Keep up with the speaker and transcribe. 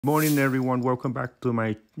Morning everyone, welcome back to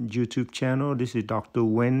my YouTube channel. This is Dr.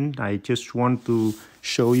 Wen. I just want to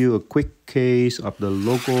show you a quick case of the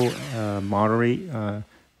local moderate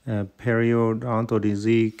periodontal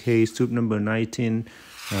disease case, tube number 19,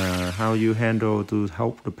 how you handle to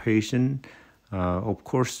help the patient. Of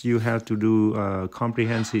course, you have to do a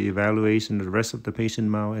comprehensive evaluation of the rest of the patient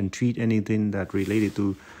mouth and treat anything that related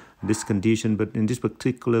to this condition. But in this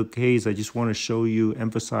particular case, I just want to show you,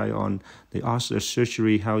 emphasize on the osseous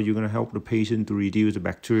surgery, how you're going to help the patient to reduce the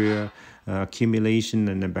bacteria accumulation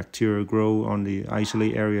and the bacterial growth on the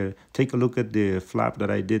isolated area. Take a look at the flap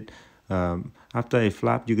that I did. After I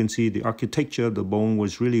flap, you can see the architecture of the bone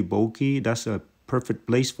was really bulky. That's a perfect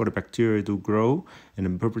place for the bacteria to grow, and a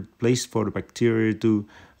perfect place for the bacteria to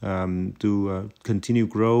continue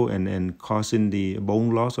grow and causing the bone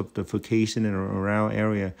loss of the furcation and around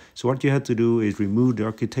area. So what you have to do is remove the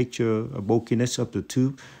architecture bulkiness of the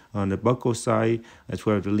tube on the buccal side as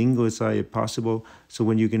well as the lingual side if possible. So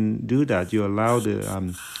when you can do that, you allow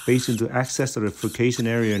the patient to access the furcation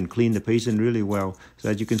area and clean the patient really well. So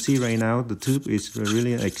as you can see right now, the tube is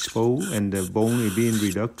really exposed and the bone is being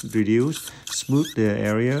reduced. Smooth the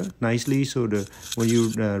area nicely, so when you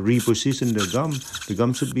reposition the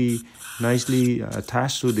gum should be nicely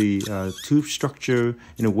attached to the tube structure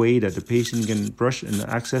in a way that the patient can brush and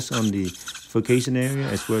access on the furcation area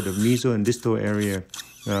as well as the meso and distal area.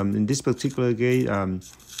 In this particular case,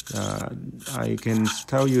 I can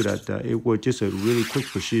tell you that it was just a really quick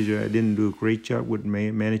procedure. I didn't do a great job with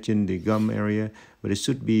managing the gum area, but it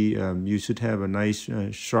should be, you should have a nice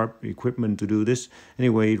sharp equipment to do this.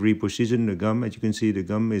 Anyway, reposition the gum. As you can see, the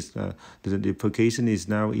gum is, the furcation is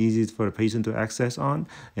now easy for the patient to access on.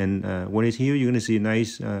 And when it's here, you're going to see a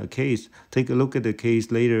nice case. Take a look at the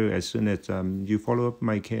case later as soon as you follow up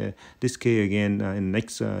this case again in the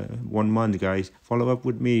next 1 month, guys. Follow up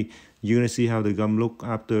with me. You're going to see how the gum look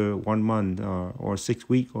after 1 month or 6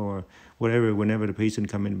 weeks or whatever, whenever the patient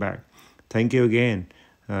coming back. Thank you again.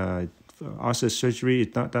 Osseous surgery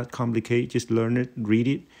is not that complicated. Just learn it, read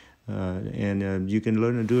it, and you can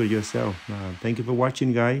learn and do it yourself. Thank you for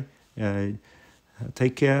watching, guys.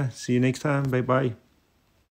 Take care. See you next time. Bye-bye.